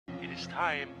waste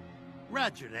time.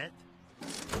 Roger that.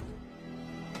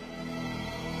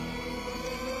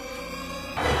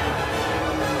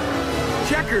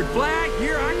 Checkered flag,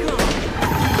 here I come.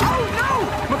 Oh no!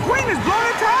 McQueen has blown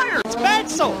a tire! It's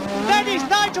Mansell! That is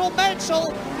Nigel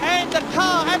Mansell! And the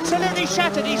car absolutely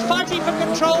shattered. He's fighting for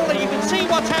control and you can see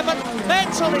what's happened.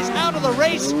 Mansell is out of the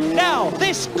race. Now,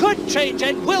 this could change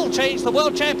and will change the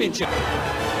World Championship.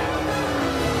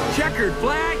 Checkered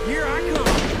flag, here I come.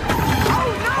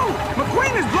 Oh no!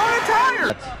 McQueen has blown a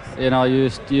tire! You know,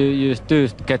 you do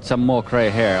get some more grey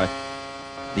hair.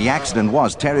 The accident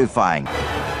was terrifying.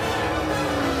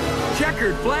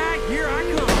 Checkered flag, here I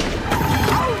come.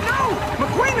 Oh no!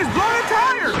 McQueen has blown a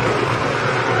tire!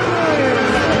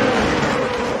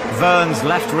 Vern's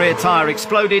left rear tyre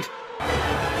exploded.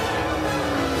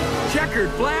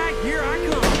 Checkered flag, here I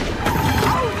come.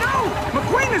 Oh no!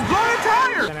 McQueen has blown a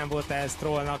tire! Nem volt ehhez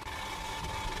Strollnak.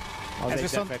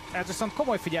 Ez viszont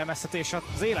komoly figyelmeztetés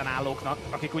az élen állóknak,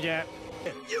 akik ugye...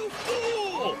 You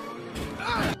fool!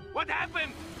 What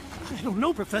happened? I don't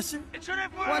know, Professor. It should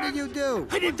have worked. What did you do?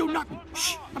 I didn't do nothing.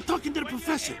 Shh! I'm talking to the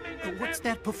professor. What's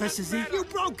that, Professor Z? You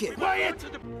broke it. Quiet!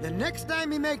 The next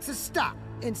time he makes a stop,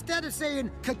 instead of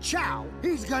saying ka-chow,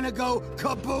 he's gonna go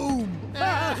kaboom.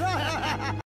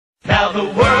 Now the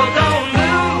world